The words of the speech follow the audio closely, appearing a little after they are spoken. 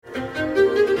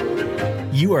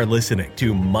You are listening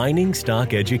to Mining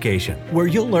Stock Education, where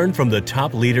you'll learn from the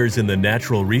top leaders in the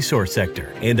natural resource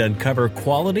sector and uncover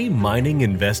quality mining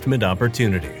investment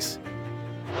opportunities.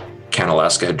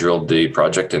 Canalaska had drilled the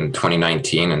project in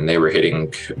 2019 and they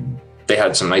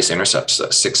had some nice intercepts,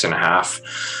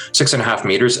 6.5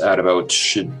 meters at about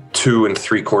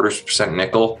 2.75%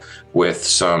 nickel with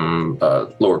some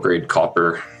lower grade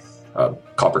copper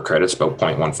credits, about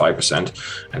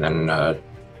 0.15%, and then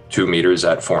 2 meters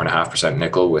at 4.5%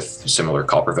 nickel with similar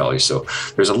copper values. So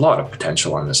there's a lot of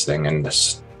potential on this thing, and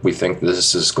we think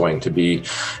this is going to be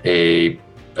a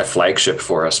flagship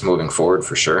for us moving forward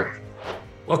for sure.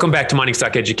 Welcome back to Mining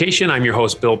Stock Education. I'm your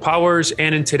host, Bill Powers,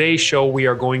 and in today's show, we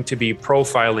are going to be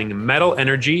profiling Metal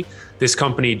Energy. This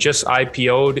company just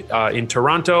IPO'd in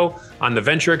Toronto on the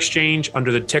Venture Exchange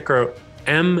under the ticker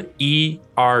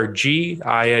MERG.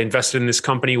 I invested in this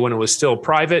company when it was still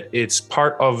private. It's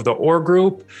part of the OR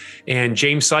Group, and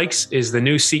James Sykes is the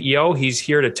new CEO. He's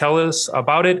here to tell us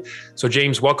about it. So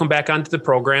James, welcome back onto the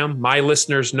program. My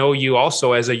listeners know you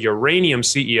also as a uranium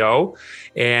CEO,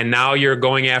 and now you're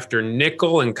going after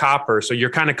nickel and copper. So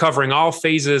you're kind of covering all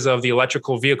phases of the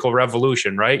electrical vehicle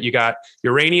revolution, right? You got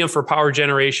uranium for power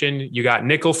generation, you got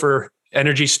nickel for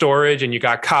energy storage, and you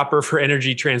got copper for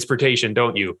energy transportation,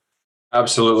 don't you?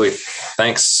 Absolutely.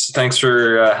 Thanks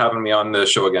for having me on the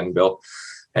show again, Bill.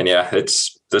 And yeah,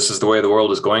 this is the way the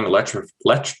world is going,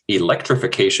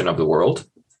 electrification of the world.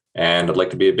 And I'd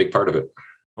like to be a big part of it.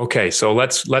 Okay, so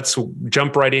let's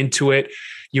jump right into it.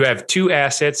 You have two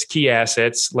assets, key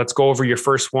assets. Let's go over your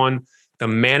first one, the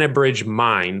Manabridge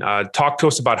Mine. Talk to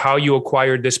us about how you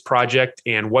acquired this project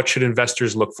and what should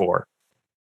investors look for.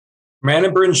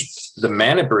 The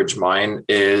Manabridge Mine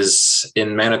is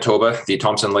in Manitoba, the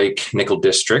Thompson Lake Nickel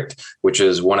District, which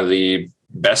is one of the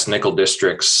best nickel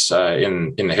districts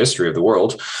in the history of the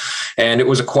world. And it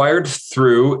was acquired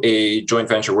through a joint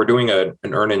venture. We're doing an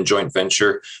earn-in joint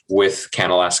venture with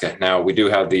Canalaska. Now, we do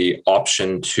have the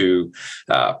option to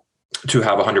have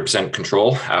 100%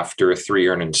 control after 3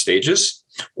 earn-in stages,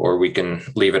 or we can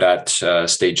leave it at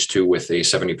stage 2 with a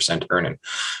 70% earn-in,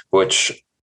 which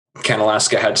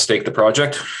Canalaska had staked the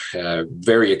project.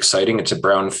 Very exciting. It's a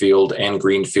brownfield and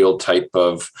greenfield type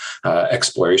of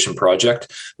exploration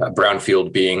project.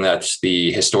 Brownfield being that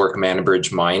the historic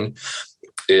Manabridge Mine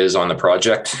is on the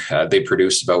project. They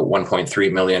produced about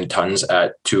 1.3 million tons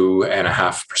at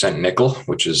 2.5% nickel,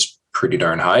 which is pretty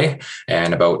darn high,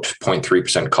 and about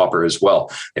 0.3% copper as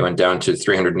well. They went down to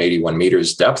 381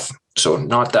 meters depth, so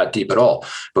not that deep at all.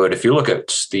 But if you look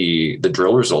at the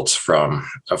drill results from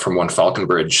when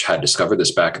Falconbridge had discovered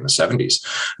this back in the 70s,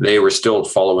 they were still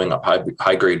following up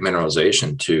high grade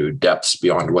mineralization to depths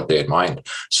beyond what they had mined.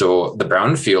 So the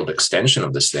brownfield extension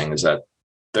of this thing is that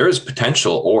there is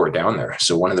potential ore down there.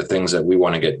 So one of the things that we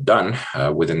want to get done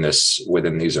within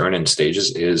these earn-in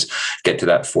stages is get to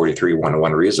that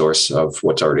 43-101 resource of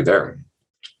what's already there.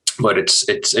 But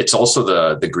it's also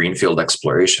the greenfield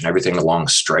exploration, everything along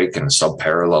strike and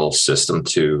sub-parallel system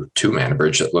to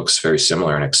Manabridge that looks very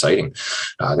similar and exciting.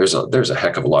 There's a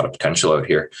heck of a lot of potential out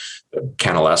here.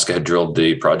 Canalaska had drilled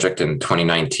the project in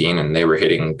 2019, and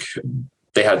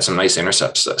they had some nice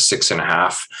intercepts,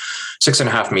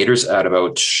 6.5 meters at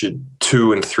about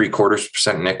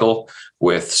 2.75% nickel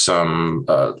with some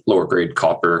lower grade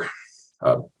copper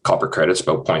credits,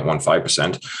 about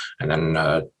 0.15%, and then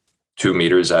 2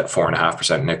 meters at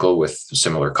 4.5% nickel with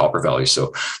similar copper values.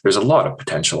 So there's a lot of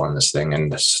potential on this thing,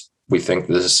 and we think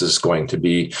this is going to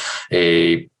be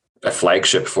a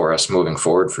flagship for us moving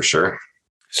forward for sure.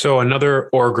 So another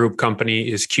OR Group company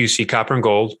is QC Copper and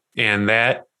Gold, and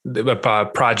that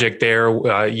project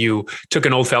there, you took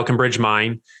an old Falconbridge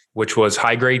mine, which was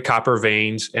high-grade copper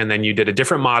veins, and then you did a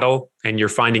different model, and you're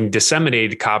finding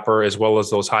disseminated copper as well as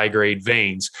those high-grade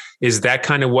veins. Is that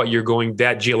kind of what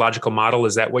that geological model,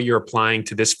 is that what you're applying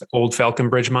to this old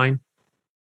Falconbridge mine?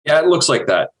 Yeah, it looks like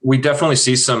that. We definitely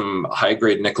see some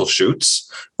high-grade nickel shoots,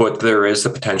 but there is the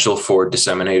potential for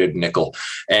disseminated nickel.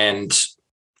 And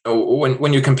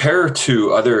when you compare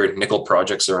to other nickel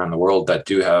projects around the world that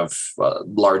do have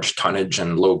large tonnage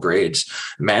and low grades,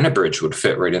 Manabridge would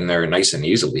fit right in there nice and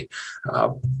easily.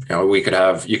 You could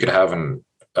have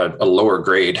a lower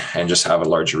grade and just have a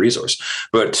larger resource,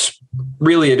 but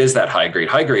really it is that high grade.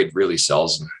 High grade really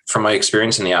sells. From my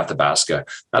experience in the Athabasca,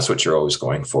 that's what you're always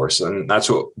going for. So and that's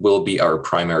what will be our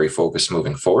primary focus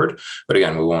moving forward. But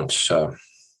again, we won't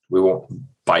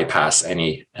bypass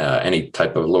any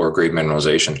type of lower grade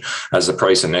mineralization. As the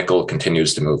price of nickel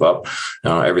continues to move up,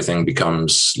 everything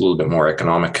becomes a little bit more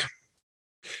economic.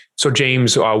 So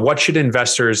James, what should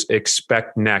investors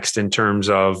expect next in terms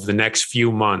of the next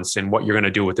few months and what you're going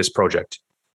to do with this project?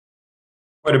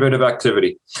 Quite a bit of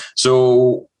activity.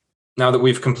 So now that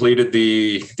we've completed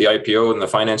the IPO and the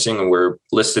financing and we're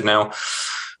listed now,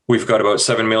 we've got about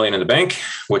 $7 million in the bank,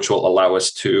 which will allow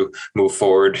us to move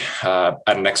forward at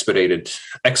an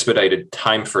expedited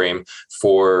time frame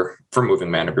for moving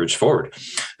Manabridge forward.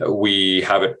 We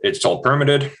have it; it's all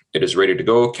permitted. It is ready to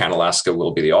go. Canalaska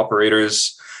will be the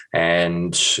operators,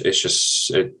 and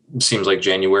it seems like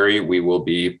January we will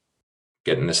be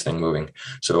getting this thing moving.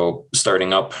 So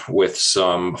starting up with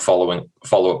some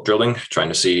follow-up drilling, trying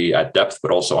to see at depth, but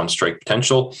also on strike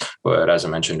potential. But as I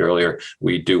mentioned earlier,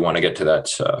 we do want to get to that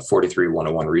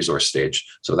 43-101 resource stage.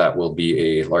 So that will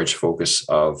be a large focus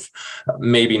of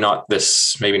maybe not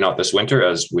this winter,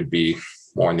 as would be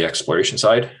more on the exploration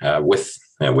side with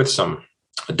some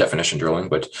definition drilling,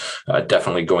 but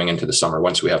definitely going into the summer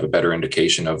once we have a better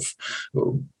indication of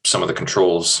some of the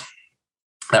controls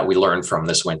that we learned from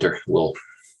this winter. We'll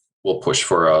push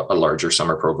for a larger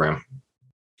summer program.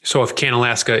 So if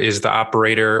Canalaska is the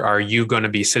operator, are you going to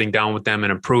be sitting down with them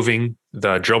and approving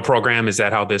the drill program? Is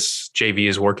that how this JV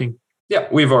is working? Yeah,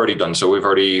 we've already done so. We've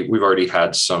already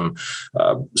had some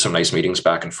nice meetings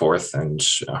back and forth, and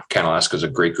Canalaska is a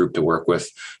great group to work with.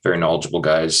 Very knowledgeable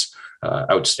guys,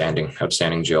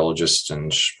 outstanding geologists,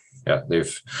 and yeah,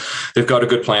 they've got a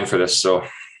good plan for this. So,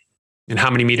 and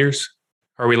how many meters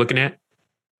are we looking at?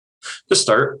 To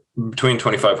start, between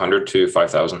 2,500 to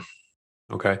 5,000.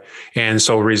 Okay. And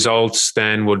so results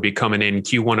then would be coming in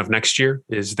Q1 of next year.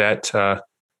 Is that?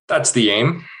 That's the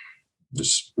aim.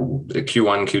 Just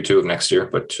Q1, Q2 of next year.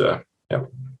 But yeah.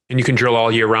 And you can drill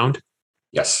all year round?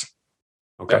 Yes.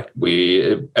 Okay.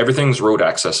 Everything's road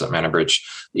access at Manabridge.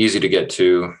 Easy to get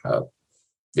to.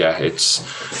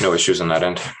 It's no issues on that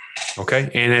end. Okay.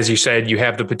 And as you said, you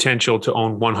have the potential to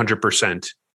own 100%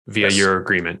 via your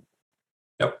agreement.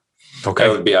 Okay.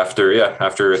 That would be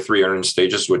after 3 earning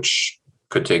stages, which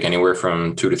could take anywhere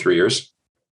from 2 to 3 years.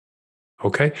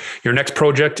 Okay. Your next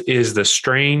project is the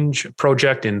Strange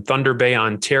project in Thunder Bay,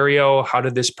 Ontario. How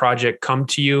did this project come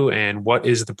to you, and what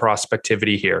is the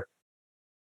prospectivity here?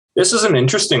 This is an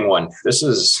interesting one. This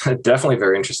is definitely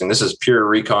very interesting. This is pure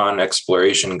recon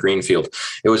exploration greenfield.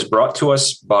 It was brought to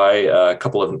us by a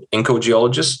couple of Inco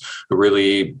geologists who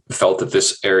really felt that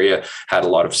this area had a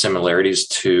lot of similarities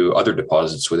to other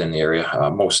deposits within the area,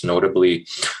 most notably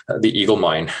the Eagle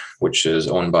Mine, which is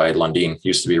owned by Lundin,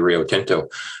 used to be Rio Tinto,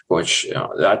 which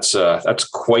that's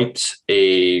quite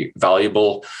a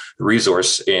valuable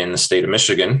resource in the state of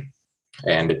Michigan.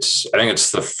 And I think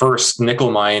it's the first nickel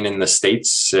mine in the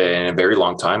States in a very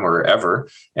long time or ever.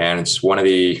 And it's one of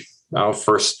the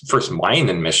first mine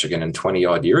in Michigan in 20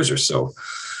 odd years or so.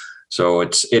 So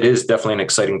it is definitely an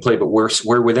exciting play, but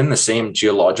we're within the same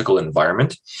geological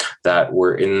environment that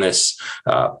we're in this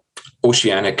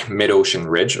oceanic mid-ocean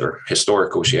ridge, or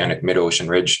historic oceanic mid-ocean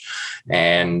ridge.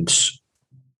 And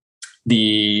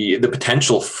the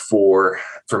potential for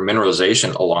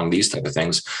mineralization along these type of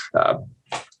things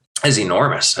is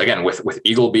enormous. Again, with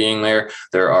Eagle being there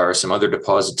are some other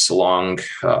deposits along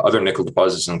other nickel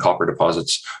deposits and copper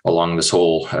deposits along this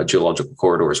whole geological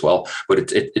corridor as well.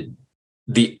 But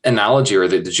the analogy or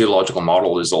the geological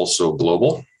model is also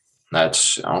global.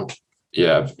 That's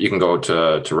you can go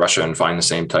to Russia and find the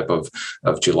same type of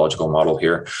geological model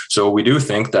here. So we do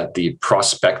think that the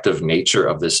prospective nature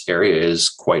of this area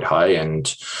is quite high,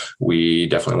 and we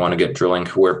definitely want to get drilling.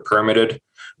 We're permitted.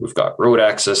 We've got road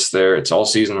access there. It's all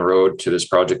season road to this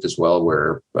project as well.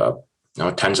 We're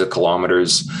tens of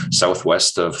kilometers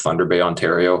southwest of Thunder Bay,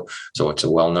 Ontario. So it's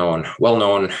a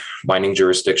well-known mining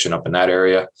jurisdiction up in that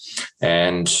area.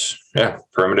 And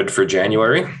permitted for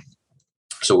January.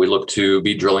 So we look to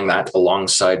be drilling that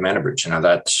alongside Manabridge. Now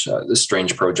that this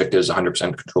Strange project is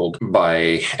 100% controlled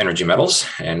by Energy Metals,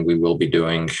 and we will be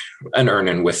doing an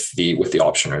earn-in with the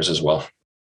optioners as well.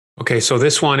 Okay, so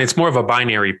this one, it's more of a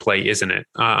binary play, isn't it?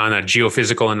 On a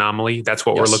geophysical anomaly. That's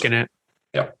what we're looking at?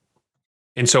 Yeah.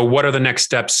 And so what are the next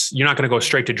steps? You're not going to go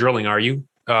straight to drilling, are you,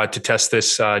 to test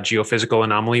this geophysical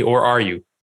anomaly, or are you?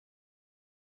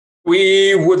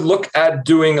 We would look at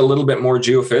doing a little bit more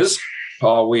geophys.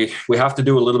 We have to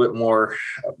do a little bit more,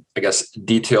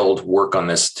 detailed work on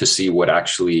this to see what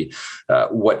actually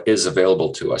what is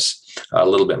available to us. A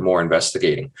little bit more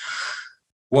investigating.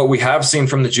 What we have seen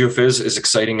from the geophys is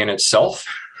exciting in itself.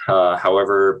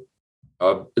 However,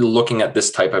 looking at this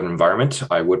type of environment,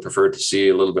 I would prefer to see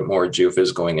a little bit more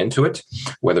geophys going into it,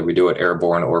 whether we do it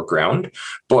airborne or ground.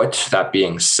 But that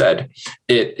being said,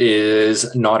 it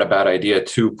is not a bad idea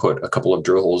to put a couple of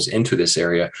drill holes into this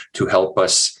area to help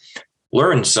us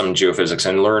learn some geophysics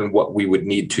and learn what we would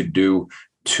need to do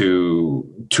to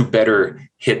better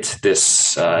hit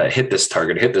this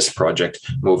target, hit this project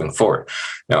moving forward.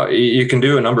 Now, you can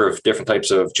do a number of different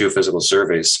types of geophysical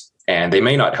surveys, and they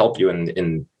may not help you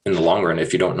in the long run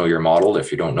if you don't know your model,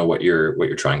 if you don't know what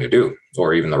you're trying to do,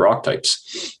 or even the rock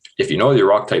types. If you know your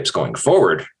rock types going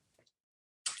forward,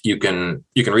 you can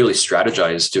really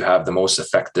strategize to have the most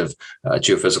effective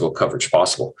geophysical coverage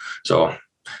possible. So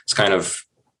it's kind of,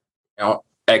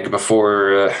 chicken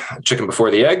before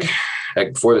the egg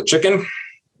before the chicken.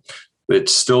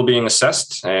 It's still being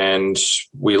assessed, and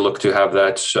we look to have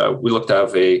that. We look to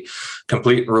have a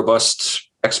complete, robust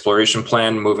exploration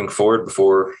plan moving forward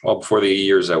before the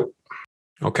year's out.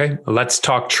 Okay, let's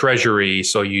talk treasury.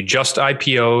 So you just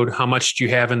IPO'd. How much do you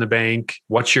have in the bank?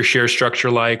 What's your share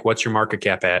structure like? What's your market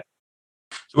cap at?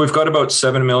 So we've got about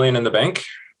 7 million in the bank.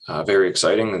 Very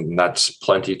exciting, and that's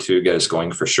plenty to get us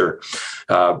going for sure.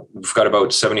 We've got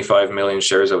about 75 million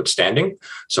shares outstanding,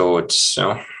 so it's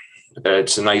a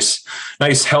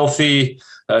nice healthy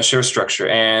share structure.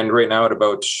 And right now at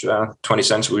about 20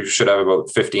 cents, we should have about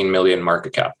 15 million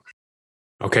market cap.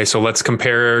 Okay, so let's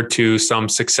compare to some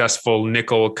successful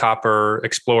nickel, copper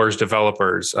explorers,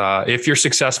 developers. If you're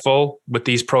successful with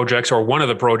these projects or one of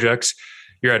the projects,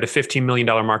 you're at a $15 million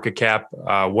market cap.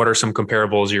 What are some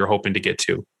comparables you're hoping to get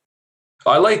to?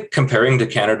 I like comparing to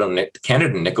Canada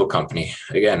Nickel Company.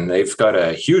 Again, they've got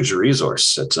a huge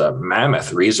resource. It's a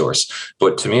mammoth resource,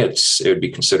 but to me, it would be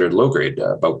considered low grade,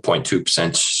 about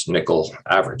 0.2% nickel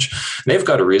average. They've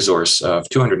got a resource of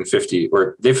they've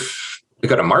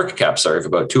got a market cap, of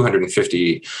about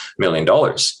 $250 million.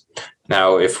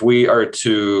 Now, if we are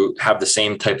to have the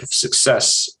same type of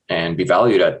success and be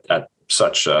valued at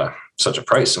such a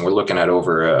price, and we're looking at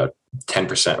over a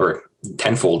 10% or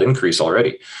tenfold increase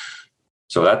already.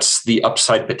 So that's the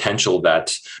upside potential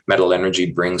that Metal Energy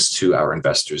brings to our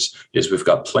investors, is we've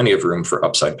got plenty of room for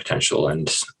upside potential. And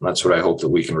that's what I hope that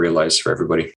we can realize for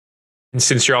everybody. And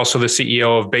since you're also the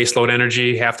CEO of Baseload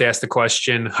Energy, have to ask the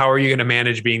question, how are you going to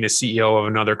manage being the CEO of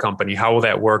another company? How will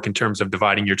that work in terms of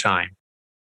dividing your time?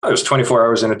 There's 24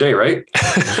 hours in a day, right?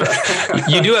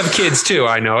 You do have kids too,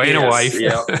 I know, and a wife.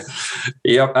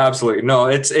 Yep, absolutely. No,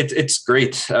 it's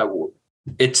great.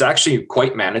 It's actually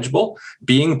quite manageable.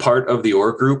 Being part of the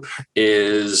OR Group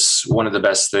is one of the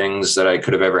best things that I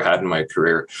could have ever had in my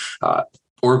career.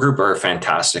 OR Group are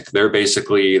fantastic. They're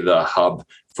basically the hub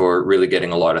for really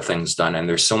getting a lot of things done. And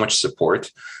there's so much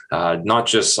support, not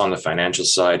just on the financial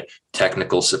side,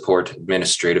 technical support,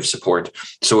 administrative support.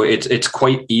 So it's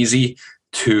quite easy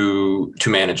to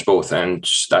manage both. And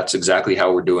that's exactly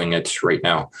how we're doing it right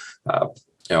now.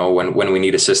 When we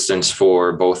need assistance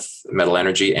for both Metal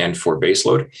Energy and for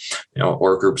Baseload,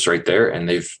 OR Group's right there, and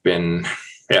they've been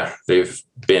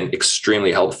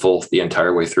extremely helpful the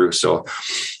entire way through. So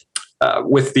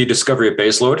with the discovery of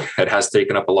Baseload, it has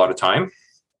taken up a lot of time.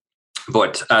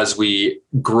 But as we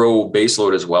grow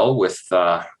Baseload as well with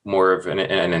more of an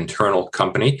internal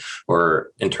company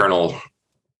or internal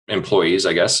employees,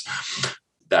 I guess,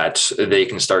 that they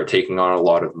can start taking on a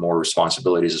lot of more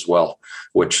responsibilities as well,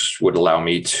 which would allow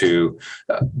me to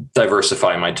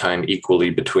diversify my time equally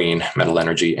between Metal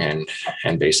Energy and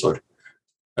Baseload.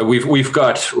 We've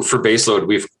got, for Baseload,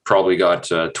 we've probably got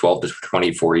a 12 to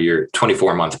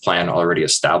 24 month plan already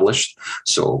established.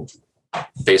 So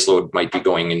Baseload might be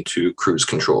going into cruise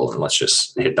control, and let's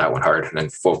just hit that one hard and then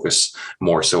focus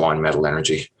more so on Metal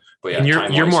Energy. But yeah,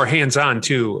 and you're more hands-on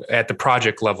too at the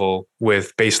project level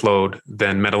with Baseload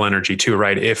than Metal Energy too,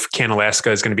 right? If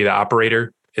Canalaska is going to be the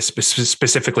operator,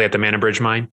 specifically at the Mana Bridge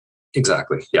mine.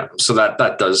 Exactly. Yeah. So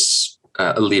that does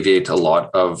alleviate a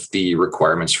lot of the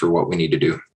requirements for what we need to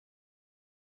do.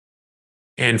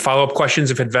 And follow-up questions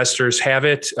if investors have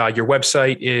it. Your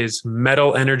website is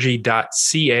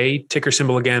metalenergy.ca. Ticker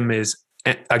symbol again is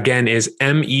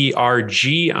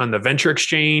MERG on the Venture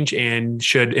Exchange. And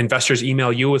should investors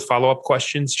email you with follow-up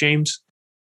questions, James?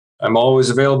 I'm always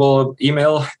available.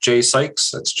 Email jsykes,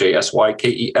 that's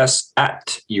JSYKES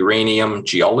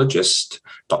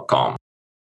 @uraniumgeologist.com.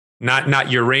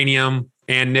 Not uranium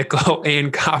and nickel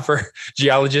and copper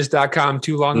geologist.com.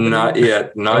 Too long? Not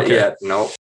yet. Not yet. No.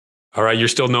 All right. You're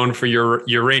still known for your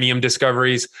uranium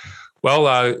discoveries.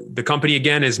 Well, the company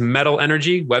again is Metal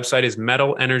Energy. Website is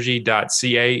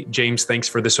metalenergy.ca. James, thanks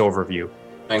for this overview.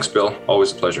 Thanks, Bill.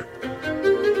 Always a pleasure.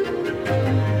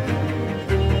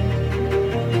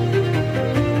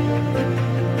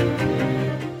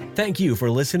 Thank you for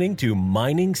listening to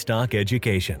Mining Stock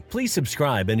Education. Please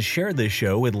subscribe and share this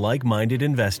show with like-minded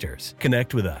investors.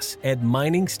 Connect with us at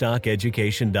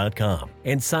miningstockeducation.com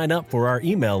and sign up for our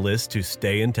email list to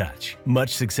stay in touch.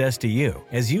 Much success to you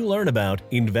as you learn about,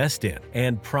 invest in,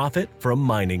 and profit from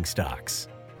mining stocks.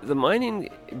 The mining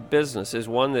business is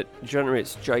one that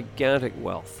generates gigantic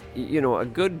wealth. You know, a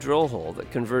good drill hole that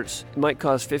converts might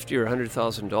cost $50,000 or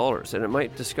 $100,000, and it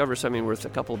might discover something worth a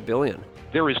couple billion.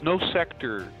 There is no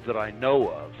sector that I know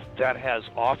of that has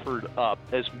offered up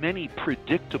as many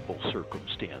predictable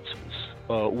circumstances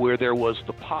where there was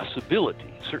the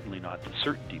possibility, certainly not the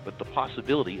certainty, but the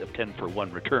possibility of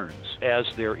 10-for-1 returns, as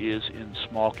there is in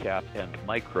small cap and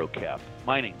micro cap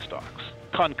mining stocks.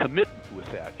 Concomitant with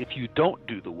that, if you don't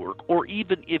do the work, or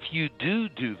even if you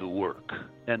do the work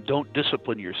and don't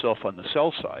discipline yourself on the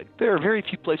sell side, there are very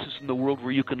few places in the world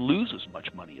where you can lose as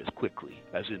much money as quickly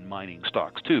as in mining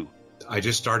stocks too. I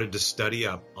just started to study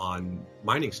up on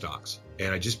mining stocks,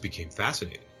 and I just became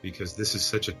fascinated because this is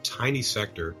such a tiny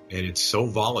sector and it's so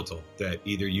volatile that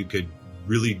either you could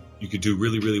do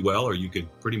really well, or you could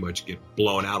pretty much get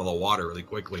blown out of the water really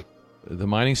quickly. The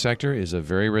mining sector is a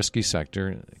very risky sector.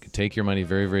 It can take your money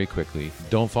very, very quickly.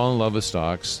 Don't fall in love with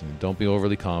stocks. Don't be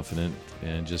overly confident,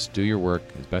 and just do your work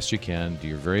as best you can. Do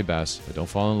your very best, but don't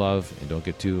fall in love and don't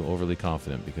get too overly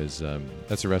confident, because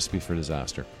that's a recipe for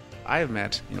disaster. I have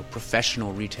met,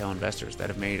 professional retail investors that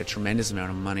have made a tremendous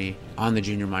amount of money on the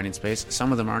junior mining space.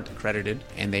 Some of them aren't accredited,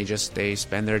 and they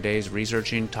spend their days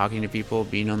researching, talking to people,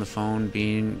 being on the phone,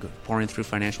 pouring through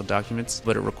financial documents,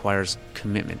 but it requires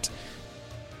commitment.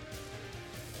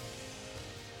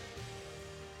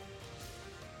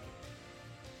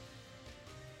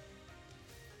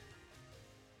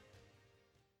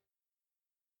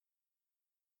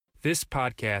 This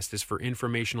podcast is for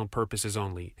informational purposes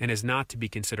only and is not to be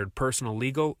considered personal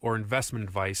legal or investment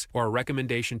advice or a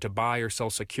recommendation to buy or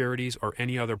sell securities or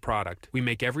any other product. We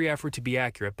make every effort to be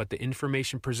accurate, but the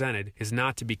information presented is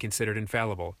not to be considered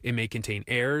infallible. It may contain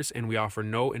errors, and we offer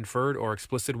no inferred or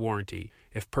explicit warranty.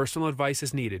 If personal advice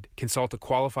is needed, consult a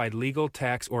qualified legal,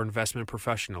 tax, or investment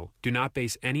professional. Do not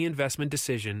base any investment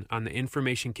decision on the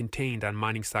information contained on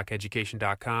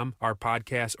miningstockeducation.com, our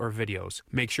podcasts, or videos.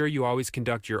 Make sure you always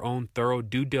conduct your own thorough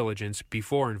due diligence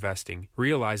before investing.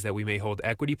 Realize that we may hold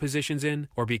equity positions in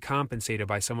or be compensated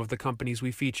by some of the companies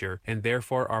we feature, and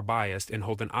therefore are biased and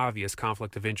hold an obvious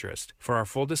conflict of interest. For our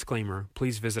full disclaimer,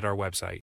 please visit our website.